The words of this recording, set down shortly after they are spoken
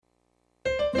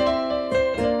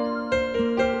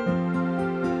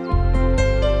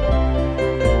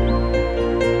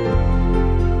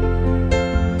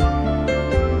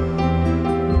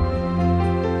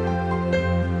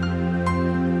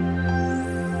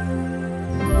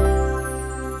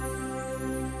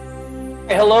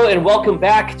Hello and welcome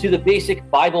back to the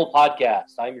Basic Bible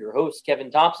Podcast. I'm your host,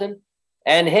 Kevin Thompson.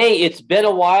 And hey, it's been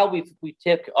a while. We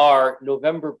took our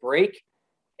November break,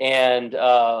 and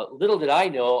little did I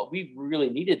know, we really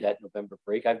needed that November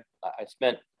break. I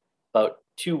spent about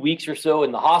 2 weeks or so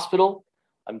in the hospital.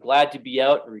 I'm glad to be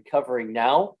out and recovering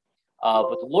now.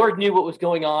 But the Lord knew what was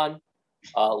going on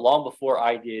long before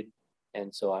I did.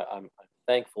 And so I'm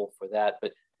thankful for that.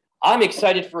 But I'm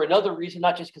excited for another reason,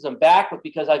 not just because I'm back, but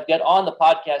because I've got on the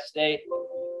podcast today,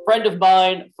 friend of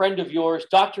mine, friend of yours,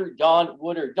 Dr. Don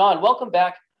Woodard. Don, welcome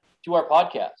back to our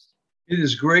podcast. It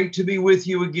is great to be with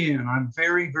you again. I'm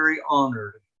very, very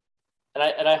honored.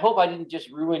 And I hope I didn't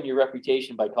just ruin your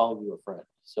reputation by calling you a friend.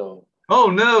 So. Oh,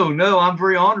 no, I'm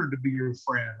very honored to be your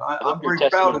friend. I'm very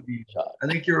proud of you. I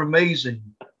think you're amazing.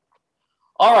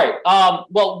 All right.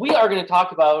 Well, we are going to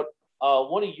talk about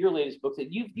one of your latest books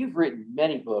that you've written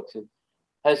many books and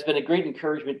has been a great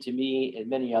encouragement to me and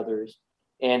many others.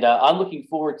 And I'm looking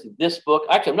forward to this book.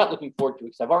 Actually, I'm not looking forward to it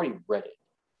because I've already read it.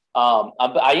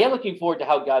 But I am looking forward to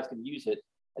how God's going to use it.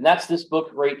 And that's this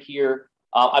book right here.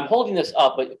 I'm holding this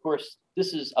up, but of course,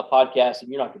 this is a podcast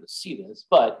and you're not going to see this.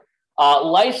 But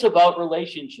Life's About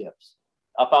Relationships,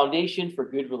 a foundation for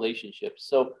good relationships.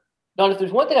 So, Don, if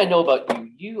there's one thing I know about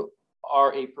you, you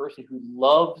are a person who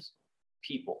loves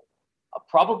people.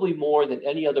 Probably more than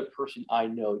any other person I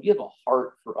know. You have a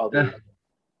heart for others.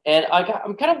 And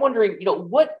I'm kind of wondering,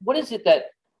 what is it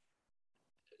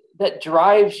that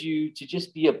drives you to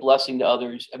just be a blessing to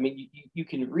others? I mean, you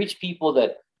can reach people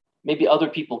that maybe other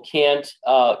people can't.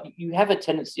 You have a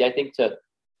tendency, I think,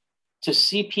 to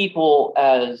see people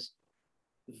as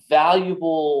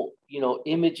valuable,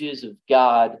 images of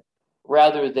God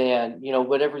rather than,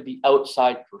 whatever the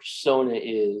outside persona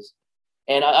is.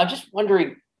 And I'm just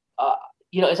wondering,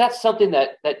 is that something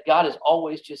that God has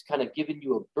always just kind of given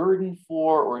you a burden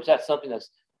for, or is that something that's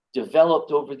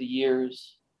developed over the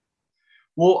years?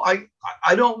 Well, I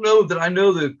don't know that I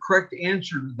know the correct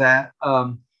answer to that.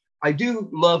 I do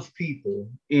love people,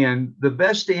 and the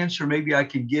best answer maybe I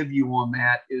can give you on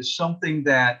that is something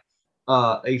that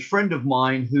a friend of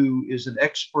mine who is an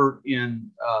expert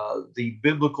in the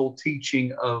biblical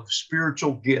teaching of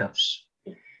spiritual gifts,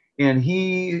 and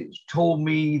he told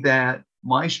me that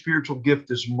my spiritual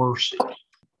gift is mercy.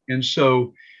 And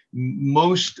so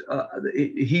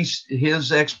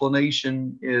his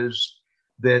explanation is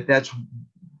that's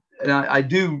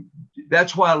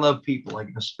why I love people. Like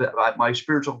my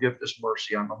spiritual gift is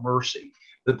mercy. I'm a mercy.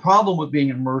 The problem with being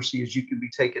a mercy is you can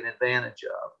be taken advantage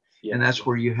of. Yeah. And that's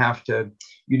where you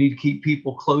need to keep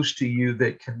people close to you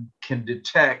that can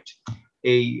detect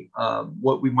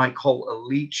what we might call a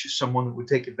leech, someone that would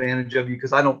take advantage of you,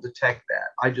 because I don't detect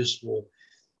that. I just will,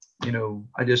 but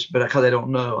because I don't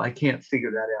know, I can't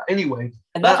figure that out. Anyway.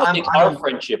 And that's what makes our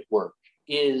friendship work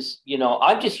is,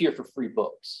 I'm just here for free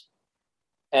books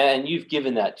and you've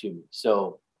given that to me.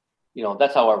 So,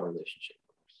 that's how our relationship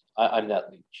works. I'm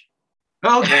that leech.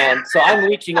 Okay. And so I'm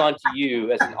reaching on to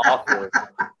you as an author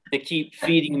to keep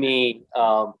feeding me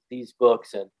these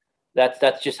books, and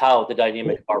that's just how the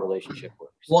dynamic of our relationship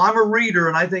works. Well, I'm a reader,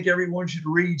 and I think everyone should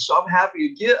read. So I'm happy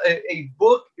to get a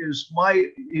book.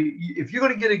 If you're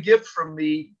going to get a gift from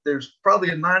me, there's probably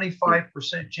a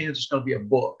 95% chance it's going to be a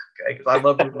book. Okay, because I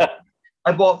love it.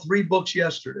 I bought 3 books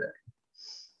yesterday.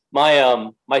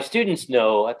 My students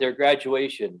know at their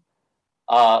graduation,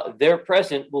 their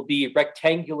present will be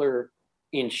rectangular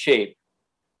in shape,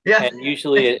 and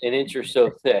usually an inch or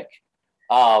so thick.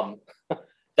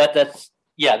 That's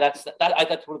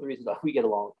one of the reasons why we get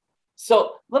along.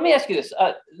 So let me ask you this,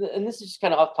 and this is just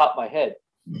kind of off the top of my head,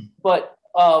 but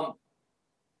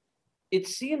it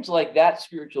seems like that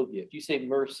spiritual gift, you say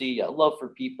mercy, love for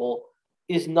people,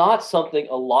 is not something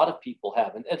a lot of people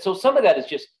have. And so some of that is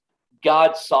just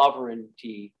God's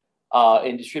sovereignty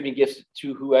in distributing gifts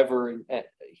to whoever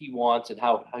he wants and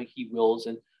how he wills.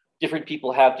 And different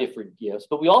people have different gifts.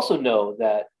 But we also know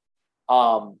that,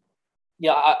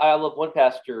 I love one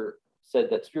pastor said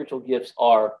that spiritual gifts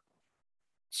are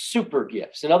super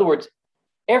gifts. In other words,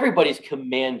 everybody's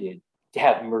commanded to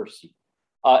have mercy.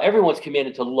 Everyone's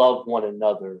commanded to love one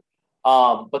another.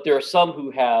 But there are some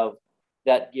who have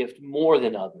that gift more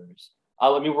than others.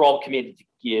 We're all commanded to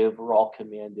give. We're all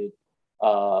commanded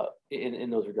in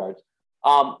those regards.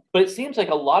 But it seems like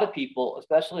a lot of people,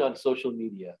 especially on social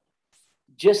media,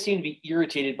 just seem to be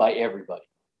irritated by everybody.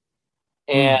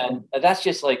 And that's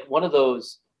just like one of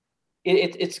those,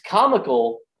 it's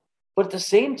comical, but at the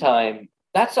same time,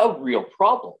 that's a real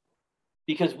problem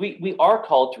because we are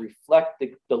called to reflect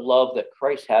the love that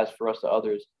Christ has for us to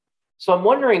others. So I'm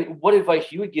wondering what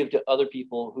advice you would give to other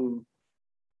people who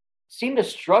seem to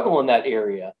struggle in that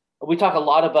area we talk a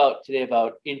lot about today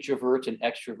about introverts and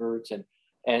extroverts, and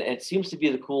it seems to be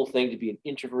the cool thing to be an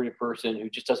introverted person who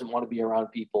just doesn't want to be around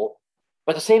people.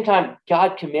 But at the same time,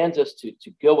 God commands us to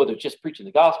go, whether it's just preaching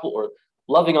the gospel or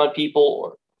loving on people.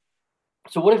 Or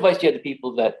so, what advice do you have to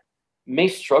people that may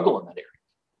struggle in that area?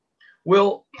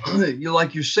 Well,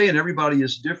 like you're saying, everybody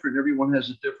is different. Everyone has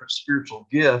a different spiritual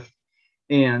gift,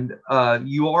 and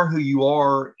you are who you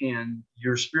are, and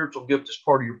your spiritual gift is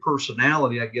part of your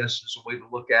personality, I guess is a way to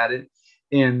look at it.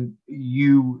 And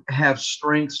you have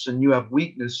strengths and you have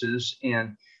weaknesses.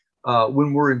 And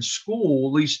when we're in school,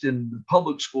 at least in the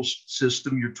public school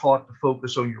system, you're taught to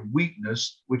focus on your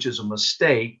weakness, which is a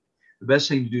mistake. The best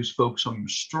thing to do is focus on your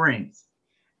strength.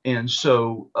 And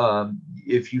so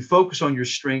if you focus on your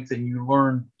strength and you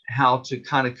learn how to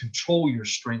kind of control your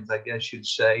strength, I guess you'd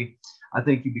say, I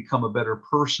think you become a better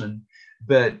person.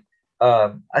 But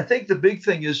I think the big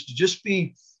thing is to just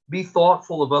be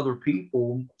thoughtful of other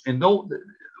people, and don't.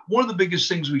 One of the biggest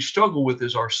things we struggle with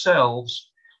is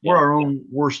ourselves. We're our own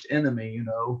worst enemy,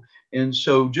 and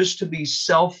so just to be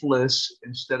selfless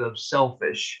instead of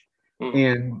selfish.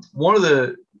 And one of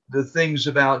the things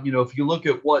about, if you look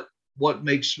at what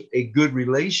makes a good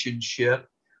relationship,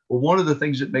 well, one of the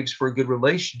things that makes for a good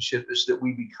relationship is that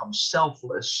we become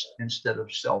selfless instead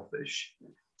of selfish.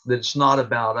 That it's not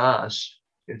about us.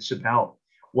 It's about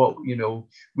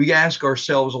we ask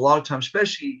ourselves a lot of times,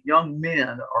 especially young men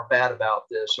are bad about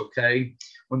this, okay?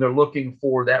 When they're looking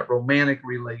for that romantic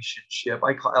relationship.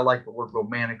 I like the word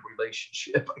romantic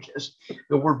relationship, I guess,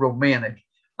 the word romantic,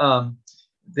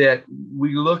 that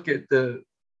we look at the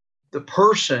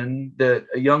person that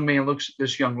a young man looks at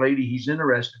this young lady he's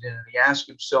interested in, and he asks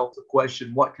himself the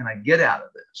question, what can I get out of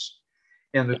this?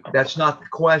 And that's not the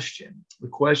question. The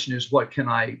question is, what can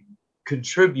I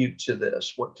contribute to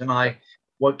this? What can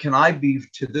I be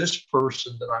to this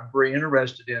person that I'm very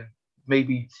interested in,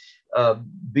 maybe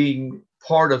being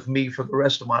part of me for the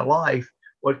rest of my life?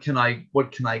 What can I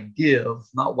give,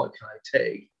 not what can I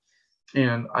take?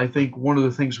 And I think one of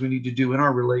the things we need to do in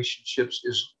our relationships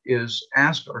is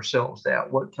ask ourselves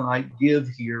that, what can I give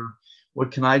here?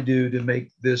 What can I do to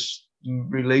make this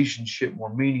relationship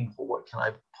more meaningful? What can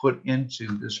I put into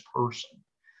this person?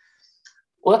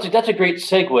 Well, that's a great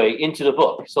segue into the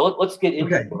book. So let's get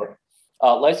into the book.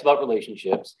 Life's About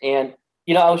Relationships. And,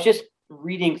 I was just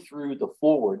reading through the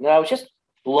foreword, and I was just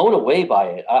blown away by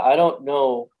it. I don't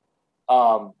know,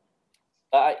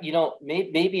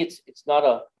 maybe it's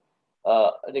not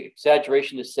an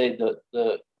exaggeration to say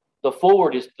the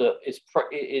foreword is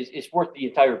worth the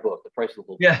entire book, the price of the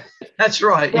book. Yeah, that's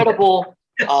right. Incredible.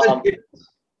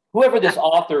 Whoever this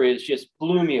author is just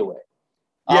blew me away.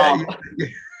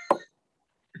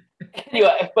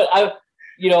 Anyway, but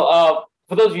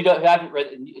for those of you who haven't read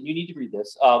it, and you need to read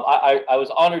this, I was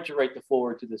honored to write the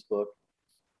foreword to this book,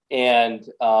 and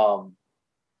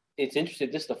it's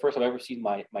interesting. This is the first time I've ever seen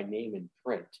my name in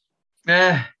print.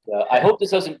 I hope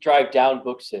this doesn't drive down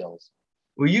book sales.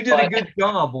 Well, you did a good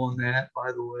job on that,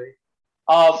 by the way.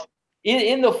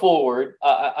 In the foreword,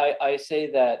 I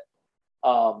say that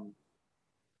I'm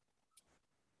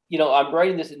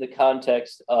writing this in the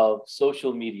context of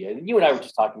social media, and you and I were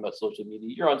just talking about social media.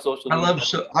 You're on social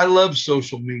media. I love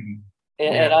social media,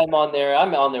 and I'm on there.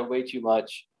 I'm on there way too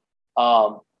much,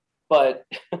 but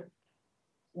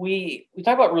we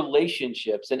talk about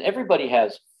relationships, and everybody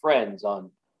has friends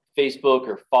on Facebook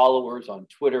or followers on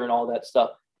Twitter and all that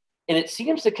stuff. And it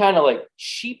seems to kind of like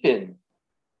cheapen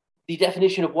the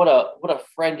definition of what a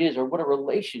friend is or what a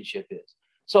relationship is.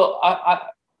 So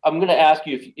I'm going to ask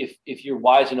you if you're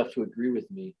wise enough to agree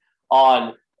with me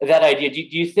on that idea. Do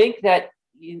you think that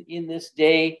in this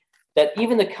day that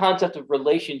even the concept of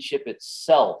relationship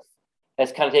itself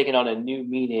has kind of taken on a new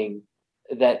meaning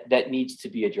that needs to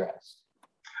be addressed?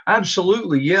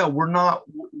 Absolutely. Yeah, we're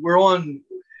on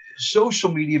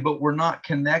social media, but we're not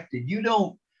connected.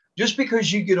 Just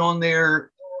because you get on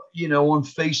there, on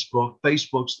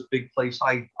Facebook's the big place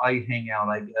I hang out,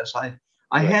 I guess.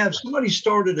 I have somebody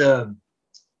started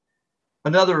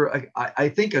I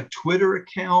think a Twitter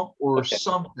account or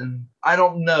something. I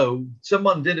don't know.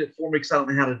 Someone did it for me because I don't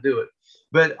know how to do it.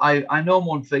 But I know I'm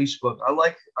on Facebook.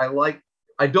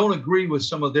 I don't agree with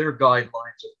some of their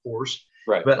guidelines, of course.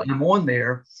 Right. But I'm on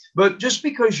there. But just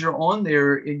because you're on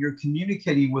there and you're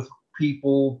communicating with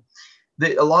people,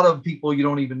 that a lot of people you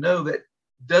don't even know, that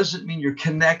doesn't mean you're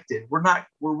connected. We're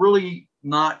really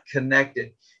not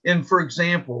connected. And for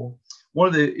example, one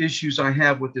of the issues I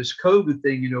have with this COVID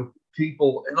thing,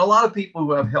 people, and a lot of people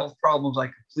who have health problems, I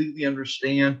completely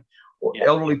understand, or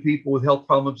elderly people with health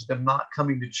problems, them not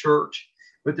coming to church.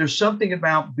 But there's something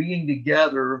about being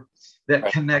together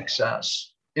that connects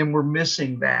us, and we're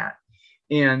missing that.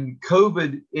 And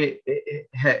COVID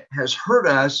has hurt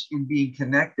us in being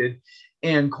connected.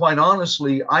 And quite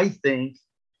honestly, I think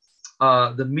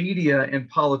the media and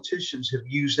politicians have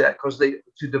used that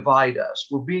to divide us.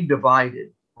 We're being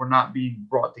divided. We're not being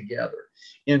brought together.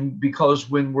 And because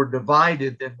when we're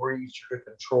divided, then we're easier to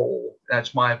control.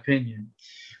 That's my opinion.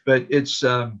 But it's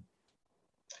kind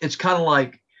of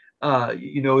like,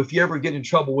 if you ever get in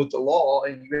trouble with the law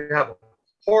and you have a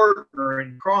partner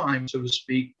in crime, so to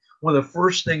speak, one of the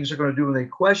first things they're going to do when they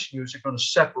question you is they're going to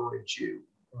separate you.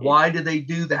 Why do they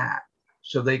do that?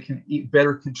 So they can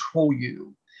better control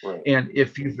you. Right. And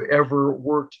if you've ever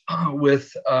worked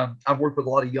with, I've worked with a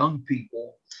lot of young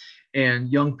people, and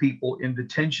young people in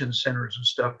detention centers and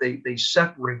stuff, they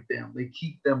separate them, they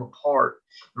keep them apart.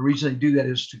 The reason they do that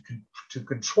is to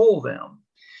control them.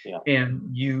 Yeah.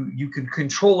 And you can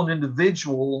control an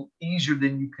individual easier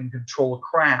than you can control a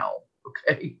crowd.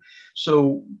 Okay.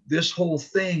 So this whole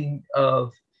thing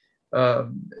of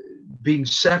being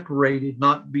separated,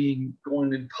 not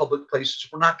going in public places,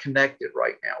 we're not connected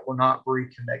right now. We're not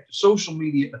very connected. Social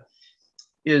media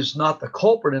is not the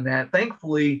culprit in that.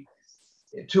 Thankfully,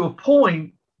 to a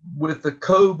point with the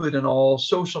COVID and all,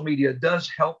 social media does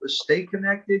help us stay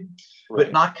connected, Right.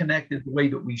 but not connected the way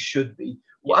that we should be.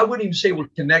 Well, I wouldn't even say we're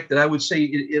connected. I would say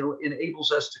it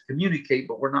enables us to communicate,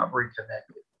 but we're not very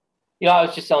connected. I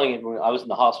was just telling you, I was in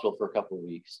the hospital for a couple of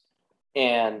weeks,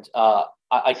 and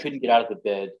I couldn't get out of the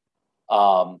bed.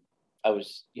 I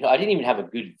didn't even have a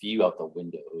good view out the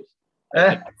windows.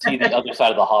 I could see the other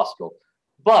side of the hospital.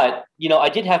 But, I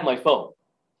did have my phone.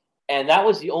 And that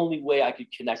was the only way I could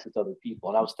connect with other people.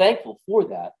 And I was thankful for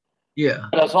that. Yeah.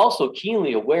 But I was also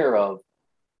keenly aware of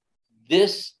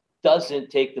this doesn't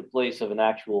take the place of an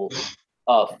actual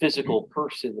physical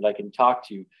person that I can talk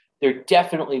to. There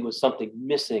definitely was something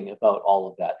missing about all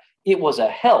of that. It was a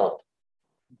help,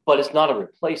 but it's not a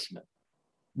replacement.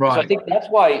 Right. So I think that's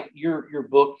why your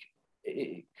book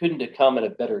couldn't have come at a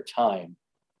better time.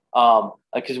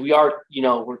 Because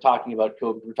we're talking about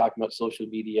COVID, we're talking about social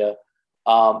media.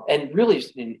 And really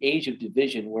it's in an age of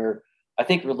division where I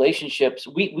think relationships,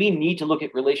 we need to look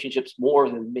at relationships more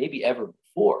than maybe ever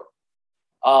before.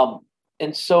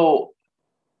 And so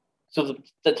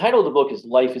the title of the book is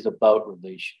Life is About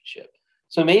Relationship.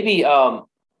 So maybe, Don,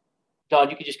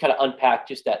 you could just kind of unpack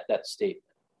just that statement.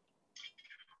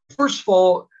 First of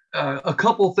all, a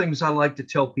couple of things I like to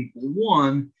tell people.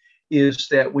 One is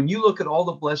that when you look at all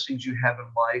the blessings you have in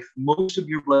life, most of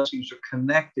your blessings are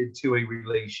connected to a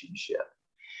relationship.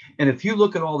 And if you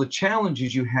look at all the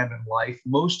challenges you have in life,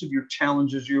 most of your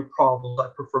challenges, your problems, I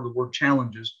prefer the word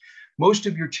challenges, most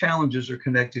of your challenges are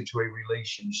connected to a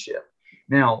relationship.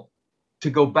 Now, to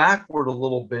go backward a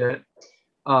little bit,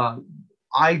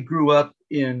 I grew up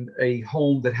in a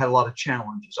home that had a lot of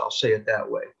challenges, I'll say it that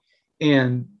way.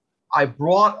 And I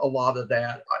brought a lot of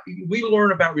that. We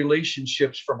learn about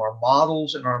relationships from our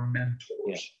models and our mentors.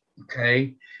 Yeah.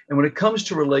 Okay. And when it comes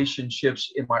to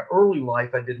relationships in my early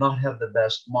life, I did not have the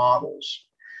best models.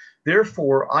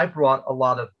 Therefore, I brought a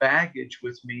lot of baggage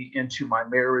with me into my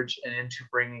marriage and into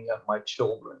bringing up my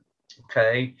children.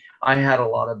 Okay. I had a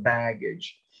lot of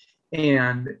baggage.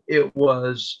 And it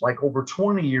was like over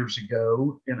 20 years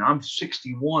ago, and I'm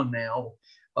 61 now.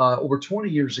 Over 20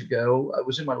 years ago, I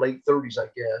was in my late 30s, I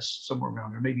guess, somewhere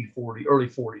around there, maybe 40, early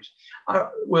 40s.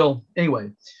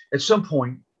 Anyway, at some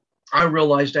point, I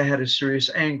realized I had a serious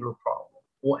anger problem.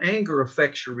 Well, anger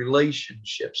affects your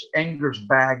relationships. Anger's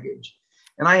baggage.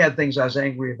 And I had things I was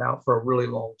angry about for a really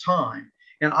long time.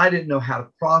 And I didn't know how to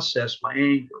process my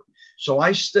anger. So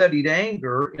I studied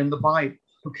anger in the Bible,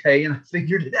 okay? And I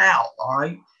figured it out, all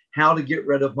right, how to get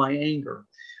rid of my anger.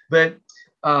 But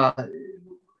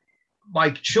my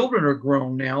children are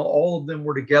grown now. All of them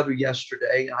were together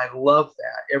yesterday. And I love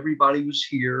that. Everybody was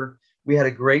here. We had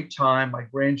a great time. My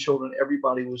grandchildren,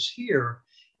 everybody was here.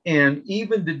 And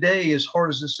even today, as hard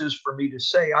as this is for me to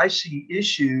say, I see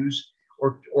issues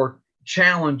or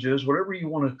challenges, whatever you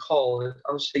want to call it.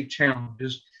 I'll say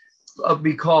challenges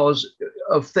because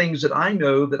of things that I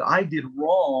know that I did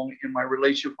wrong in my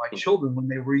relationship with my children when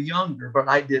they were younger, but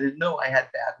I didn't know I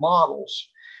had bad models.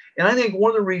 And I think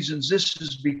one of the reasons this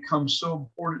has become so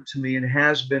important to me and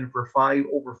has been for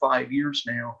over 5 years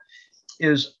now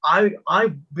is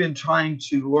I've been trying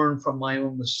to learn from my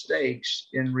own mistakes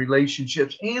in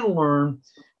relationships and learn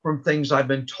from things I've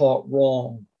been taught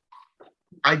wrong.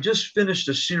 I just finished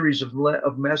a series of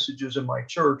messages in my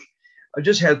church. I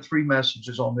just had 3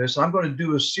 messages on this. I'm going to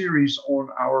do a series on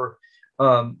our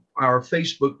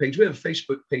Facebook page. We have a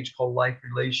Facebook page called Life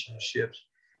Relationships.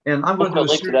 And I'm going to do a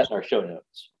link to that in our show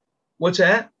notes. What's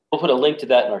that? We'll put a link to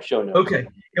that in our show notes. Okay.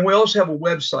 And we also have a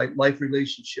website,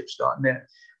 liferelationships.net.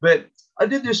 But I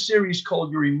did this series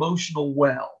called Your Emotional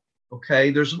Well.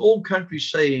 Okay. There's an old country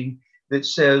saying that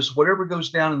says, whatever goes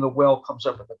down in the well comes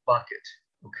up in the bucket.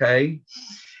 Okay.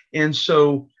 And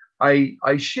so I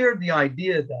shared the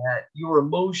idea that your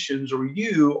emotions or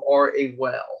you are a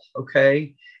well.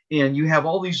 Okay. And you have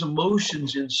all these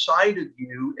emotions inside of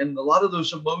you. And a lot of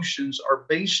those emotions are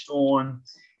based on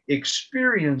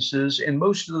experiences. And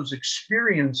most of those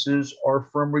experiences are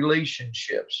from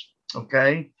relationships.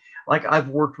 Okay. Like I've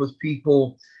worked with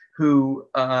people who,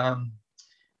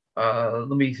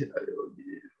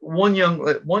 one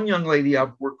young lady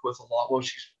I've worked with a lot. Well,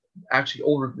 she's actually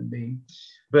older than me,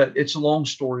 but it's a long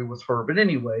story with her. But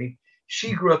anyway,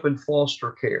 she grew up in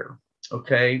foster care.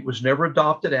 Okay, was never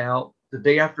adopted out. The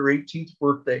day after 18th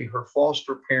birthday, her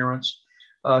foster parents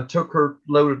took her,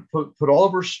 put all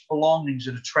of her belongings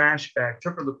in a trash bag,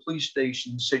 took her to the police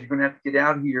station, and said, "You're going to have to get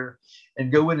out of here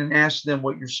and go in and ask them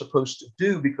what you're supposed to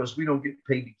do because we don't get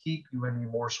paid to keep you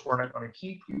anymore, so we're not going to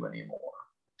keep you anymore."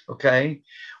 Okay,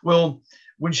 well,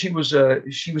 when she was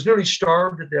nearly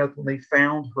starved to death when they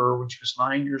found her when she was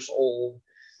 9 years old.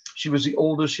 She was the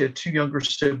oldest. She had two younger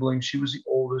siblings. She was the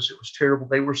oldest. It was terrible.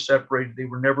 They were separated. They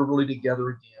were never really together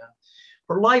again.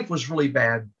 Her life was really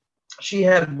bad. She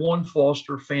had one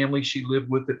foster family. She lived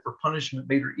with it for punishment,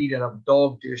 made her eat out of a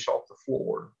dog dish off the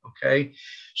floor. Okay.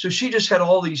 So she just had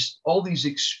all these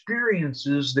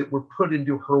experiences that were put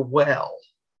into her well.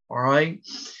 All right.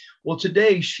 Well,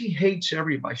 today she hates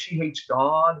everybody. She hates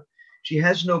God. She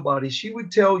has nobody. She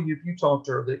would tell you if you talk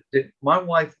to her that my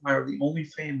wife and I are the only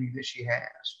family that she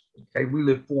has. Okay. We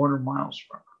live 400 miles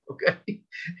from her. Okay.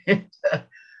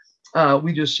 And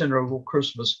we just sent her a little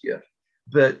Christmas gift.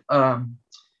 But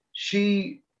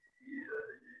she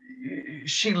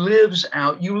lives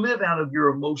out, you live out of your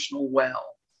emotional well.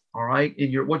 All right.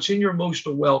 And what's in your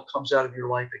emotional well comes out of your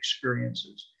life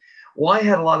experiences. Well, I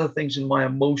had a lot of things in my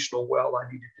emotional well I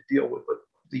needed to deal with. But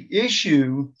the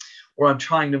issue where I'm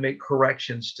trying to make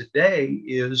corrections today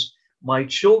is my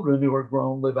children who are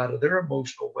grown live out of their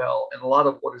emotional well. And a lot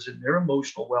of what is in their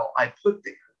emotional well, I put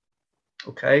there.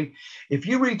 Okay. If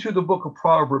you read through the book of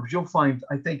Proverbs, you'll find,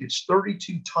 I think it's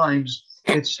 32 times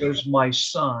it says, my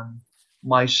son,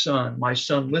 listen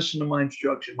to my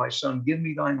instruction. My son, give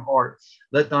me thine heart.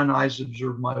 Let thine eyes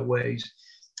observe my ways.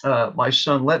 My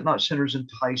son, let not sinners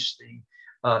entice thee.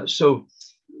 So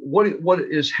what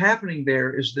is happening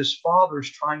there is this father's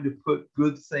trying to put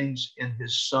good things in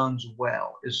his son's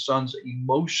well, his son's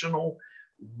emotional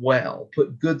well,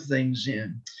 put good things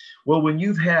in. Well, when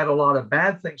you've had a lot of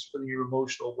bad things put in your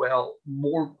emotional well,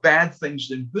 more bad things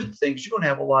than good things, you're going to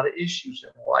have a lot of issues in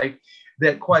life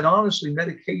that, quite honestly,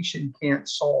 medication can't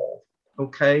solve.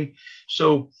 Okay.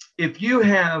 So if you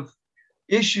have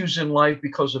issues in life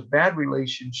because of bad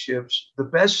relationships, the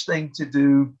best thing to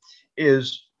do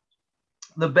is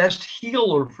the best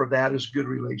healer for that is good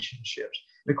relationships.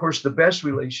 And of course, the best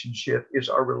relationship is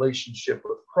our relationship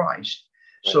with Christ.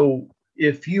 Right. So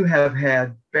if you have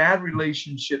had bad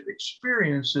relationship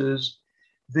experiences,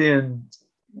 then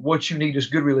what you need is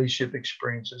good relationship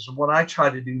experiences. And what I try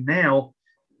to do now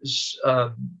is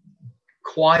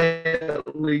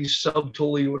quietly,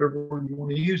 subtly, whatever word you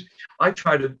want to use, I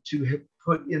try to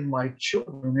put in my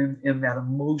children in that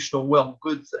emotional well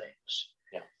good things.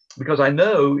 Yeah. Because I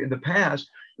know in the past,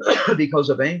 because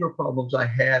of anger problems I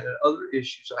had and other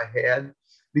issues I had,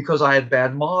 because I had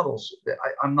bad models.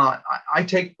 I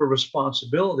take the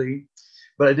responsibility,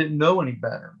 but I didn't know any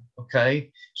better.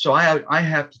 Okay. So I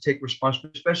have to take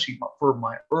responsibility, especially for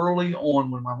my early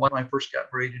on, when my wife and I first got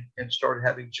married and started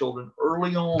having children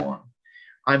early on.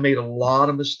 I made a lot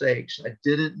of mistakes. I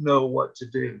didn't know what to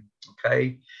do.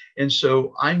 Okay. And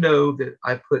so I know that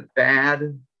I put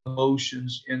bad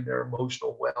emotions in their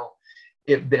emotional well.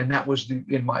 And that was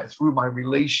through my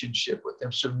relationship with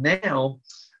them. So now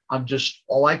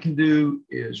all I can do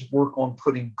is work on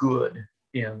putting good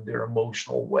in their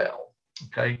emotional well.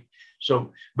 Okay.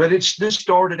 So, but this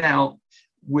started out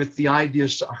with the idea.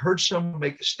 I heard someone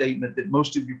make a statement that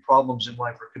most of your problems in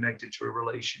life are connected to a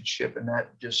relationship. And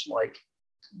that just like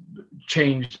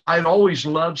changed. I'd always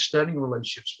loved studying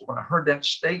relationships. But when I heard that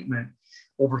statement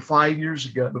over 5 years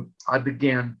ago, I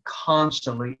began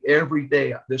constantly every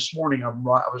day. This morning, I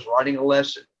was writing a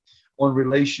lesson on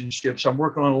relationships. I'm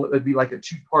working on it'd be like a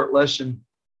 2-part lesson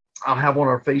I'll have on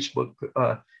our Facebook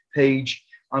page.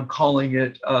 I'm calling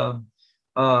it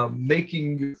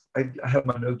making. I have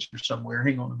my notes here somewhere.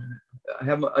 Hang on a minute. I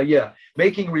have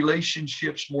making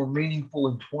relationships more meaningful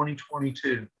in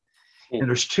 2022. And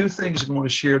there's 2 things I want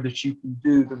to share that you can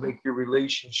do to make your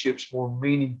relationships more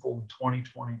meaningful in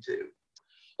 2022.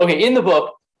 Okay, in the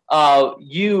book,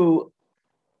 you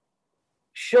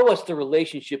show us the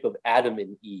relationship of Adam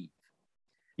and Eve.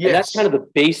 Yes. And that's kind of the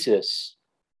basis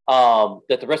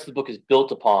that the rest of the book is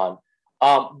built upon.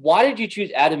 Why did you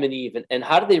choose Adam and Eve, and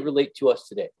how do they relate to us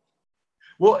today?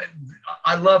 Well,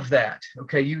 I love that.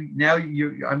 Okay,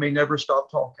 I may never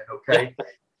stop talking. Okay.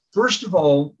 First of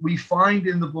all, we find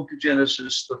in the book of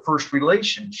Genesis the first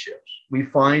relationships. We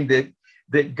find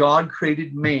that God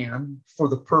created man for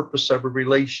the purpose of a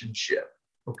relationship.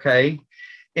 Okay.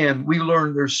 And we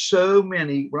learn there's so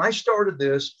many. When I started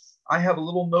this, I have a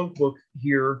little notebook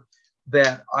here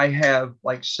that I have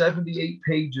like 78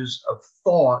 pages of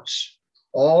thoughts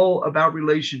all about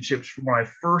relationships from when I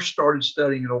first started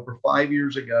studying it over 5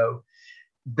 years ago,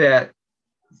 that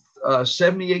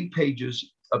 78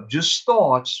 pages of just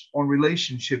thoughts on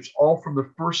relationships, all from the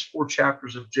first 4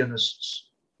 chapters of Genesis.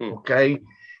 Okay.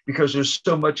 Because there's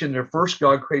so much in there. First,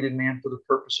 God created man for the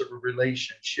purpose of a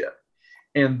relationship.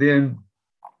 And then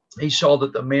he saw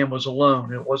that the man was alone,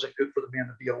 and it wasn't good for the man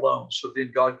to be alone. So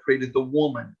then God created the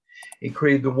woman. He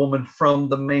created the woman from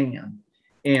the man.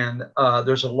 And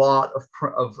there's a lot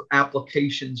of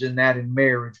applications in that in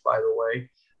marriage, by the way.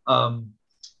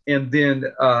 And then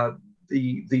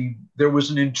there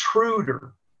was an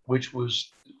intruder, which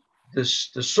was the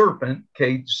serpent.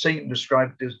 Okay, Satan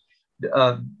described it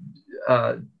as,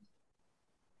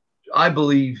 I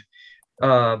believe,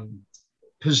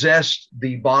 possessed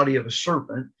the body of a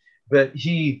serpent, but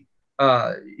he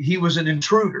was an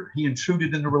intruder. He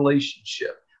intruded in the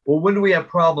relationship. Well, when do we have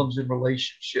problems in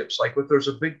relationships? Like if there's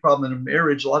a big problem in a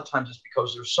marriage, a lot of times it's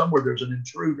because there's an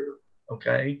intruder.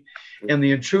 Okay. And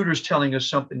the intruder is telling us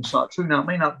something's not true. Now, it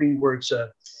may not be where it's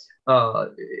a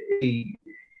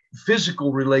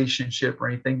physical relationship or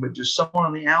anything, but just someone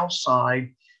on the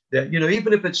outside that,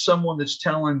 even if it's someone that's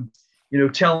telling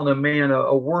a man,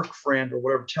 a work friend or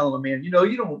whatever, telling a man, you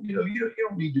don't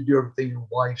need to do everything your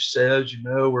wife says,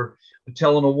 or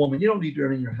telling a woman, you don't need to do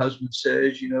everything your husband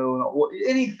says,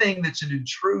 anything that's an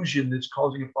intrusion that's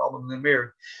causing a problem in the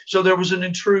marriage. So there was an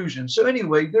intrusion. So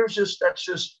anyway, then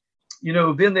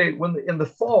in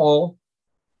the fall,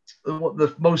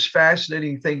 the most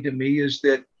fascinating thing to me is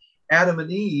that Adam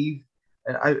and Eve,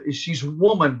 she's a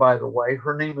woman, by the way.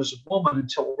 Her name is a woman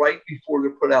until right before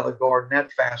they're put out of the garden.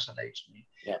 That fascinates me.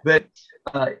 Yeah. But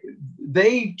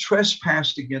they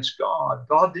trespassed against God.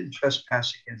 God didn't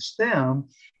trespass against them,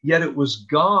 yet it was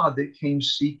God that came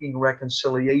seeking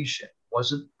reconciliation.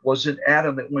 Wasn't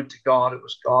Adam that went to God. It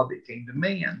was God that came to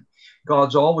man.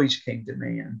 God's always came to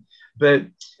man. But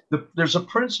there's a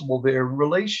principle there in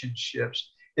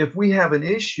relationships. If we have an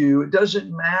issue, it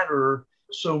doesn't matter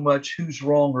so much who's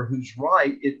wrong or who's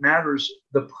right. It matters.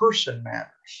 The person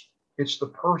matters. It's the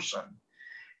person.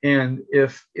 And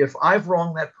if I've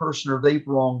wronged that person or they've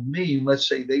wronged me, let's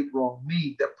say they've wronged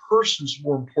me, that person's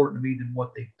more important to me than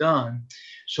what they've done.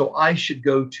 So I should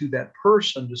go to that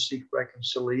person to seek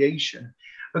reconciliation.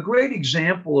 A great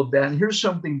example of that, and here's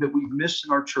something that we've missed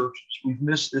in our churches. We've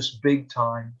missed this big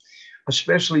time,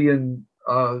 especially in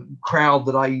a crowd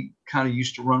that I kind of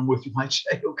used to run with, you might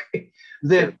say, okay,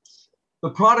 that the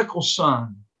prodigal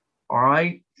son, all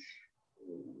right?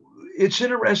 It's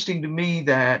interesting to me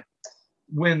that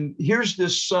when here's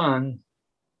this son,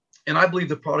 and I believe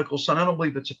the prodigal son, I don't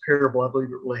believe it's a parable. I believe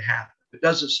it really happened. It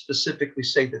doesn't specifically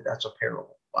say that that's a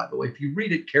parable, by the way. If you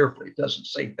read it carefully, it doesn't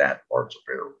say that part's a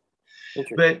parable.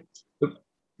 But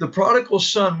the prodigal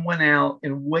son went out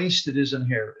and wasted his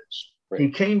inheritance. Right. He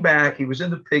came back. He was in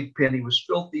the pig pen. He was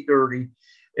filthy, dirty.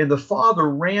 And the father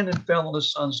ran and fell on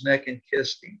his son's neck and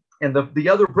kissed him. And the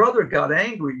other brother got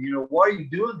angry. Why are you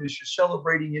doing this? You're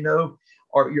celebrating,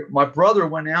 my brother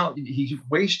went out. He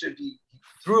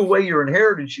threw away your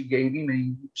inheritance you gave him, and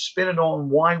he spent it on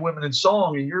wine, women, and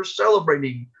song, and you're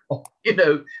celebrating,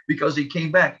 because he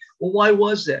came back. Well, why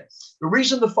was that? The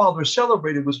reason the father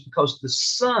celebrated was because the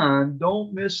son,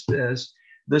 don't miss this,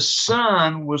 the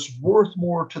son was worth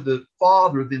more to the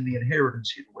father than the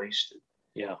inheritance he'd wasted.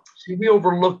 Yeah. See, we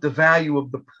overlook the value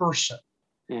of the person.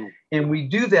 And we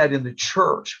do that in the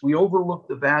church. We overlook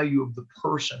the value of the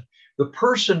person. The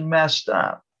person messed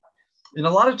up. And a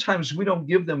lot of times we don't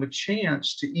give them a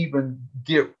chance to even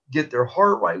get their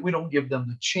heart right. We don't give them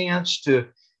the chance to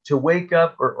wake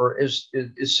up, or as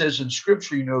it says in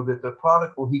scripture, that the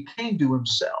prodigal, he came to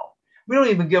himself. We don't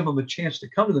even give them a chance to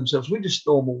come to themselves. We just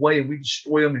throw them away and we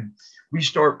destroy them, and we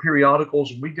start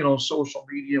periodicals and we get on social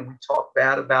media and we talk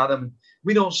bad about them. And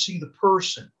we don't see the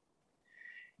person.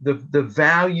 The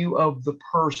value of the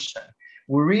person.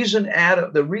 The reason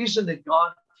that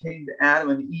God came to Adam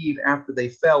and Eve after they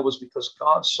fell was because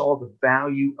God saw the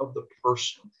value of the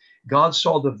person. God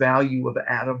saw the value of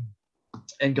Adam,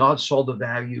 and God saw the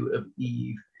value of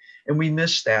Eve. And we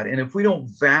miss that. And if we don't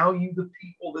value the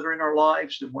people that are in our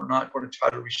lives, then we're not going to try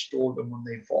to restore them when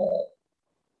they fall.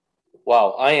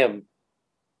 Wow,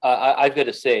 I've got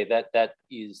to say that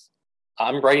is,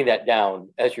 I'm writing that down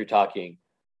as you're talking.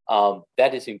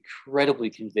 That is incredibly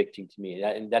convicting to me.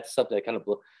 And that's something that kind of,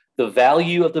 the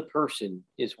value of the person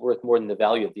is worth more than the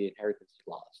value of the inheritance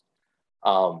lost.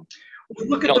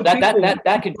 Look at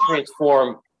that can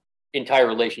transform entire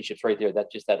relationships right there.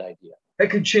 That's just that idea. That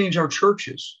could change our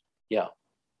churches. Yeah.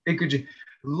 It could.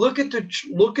 Look at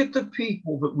the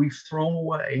people that we've thrown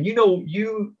away. And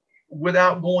you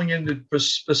without going into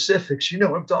specifics,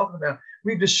 what I'm talking about.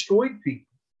 We've destroyed people.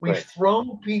 We've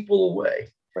thrown people away.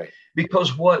 Right.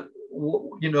 Because what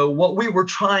we were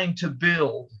trying to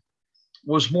build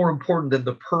was more important than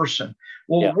the person.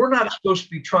 Well, we're not supposed to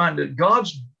be trying to. God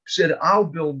said,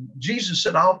 Jesus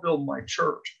said, I'll build my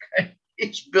church. Okay?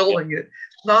 He's building it.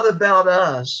 It's not about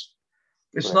us.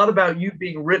 It's not about you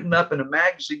being written up in a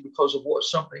magazine because of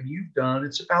something you've done.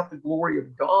 It's about the glory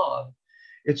of God.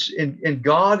 And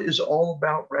God is all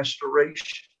about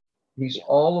restoration. He's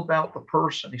all about the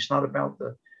person. He's not about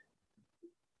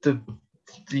the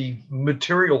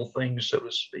material things, so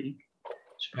to speak.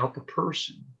 It's about the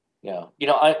person. Yeah.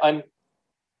 I'm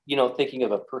thinking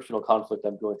of a personal conflict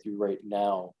I'm going through right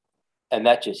now, and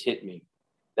that just hit me.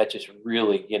 That just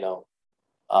really,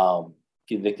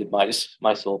 convicted my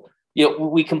soul.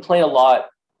 We complain a lot.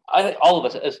 All of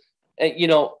us,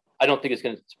 I don't think it's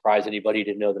going to surprise anybody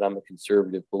to know that I'm a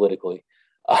conservative politically.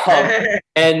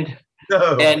 And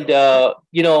I know,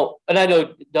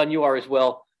 Don, you are as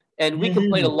well. And we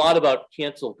complain a lot about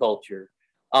cancel culture,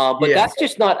 but that's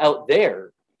just not out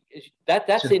there.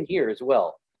 That's in here as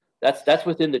well. That's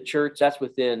within the church. That's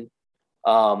within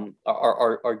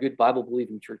our good Bible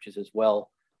believing churches as well.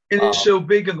 And it's so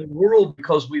big in the world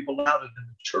because we've allowed it in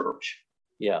the church.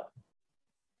 Yeah.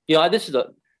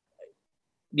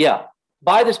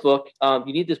 Buy this book. You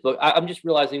need this book. I'm just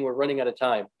realizing we're running out of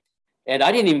time, and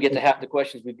I didn't even get to half the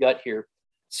questions we've got here.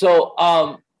 So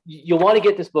you'll want to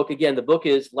get this book. Again, the book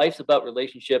is Life's About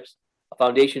Relationships, A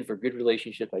Foundation for Good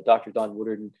Relationship by Dr. Don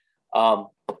Woodard.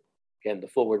 Again, the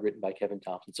foreword written by Kevin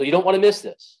Thompson. So you don't want to miss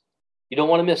this. You don't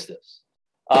want to miss this.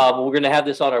 We're going to have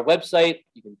this on our website.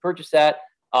 You can purchase that.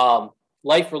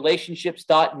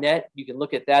 Liferelationships.net. You can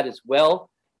look at that as well.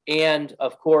 And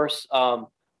of course, the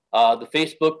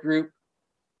Facebook group.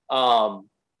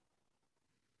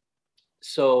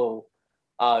 So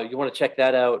you want to check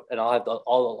that out, and I'll have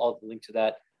all the links to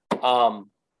that.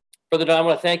 Brother Don, I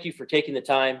want to thank you for taking the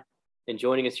time and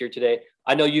joining us here today.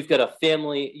 I know you've got a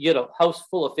family, you had a house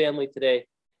full of family today,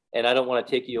 and I don't want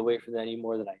to take you away from that any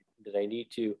more than I need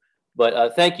to.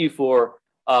 But thank you for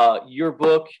your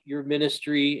book, your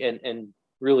ministry, and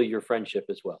really your friendship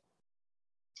as well.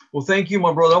 Well, thank you,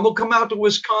 my brother. I'm going to come out to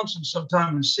Wisconsin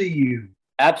sometime and see you.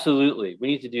 Absolutely. We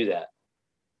need to do that.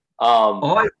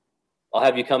 All right. I'll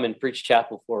have you come and preach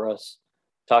chapel for us,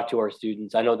 talk to our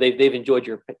students. I know they've enjoyed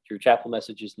your chapel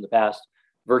messages in the past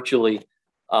virtually.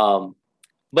 But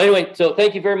anyway, so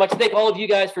thank you very much. Thank all of you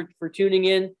guys for tuning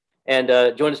in,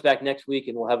 and join us back next week,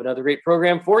 and we'll have another great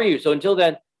program for you. So until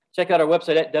then, check out our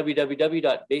website at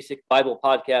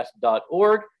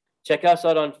www.basicbiblepodcast.org. Check us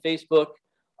out on Facebook.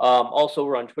 Also,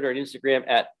 we're on Twitter and Instagram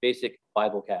at Basic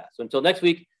Biblecast. So until next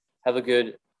week, have a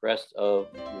good rest of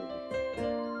your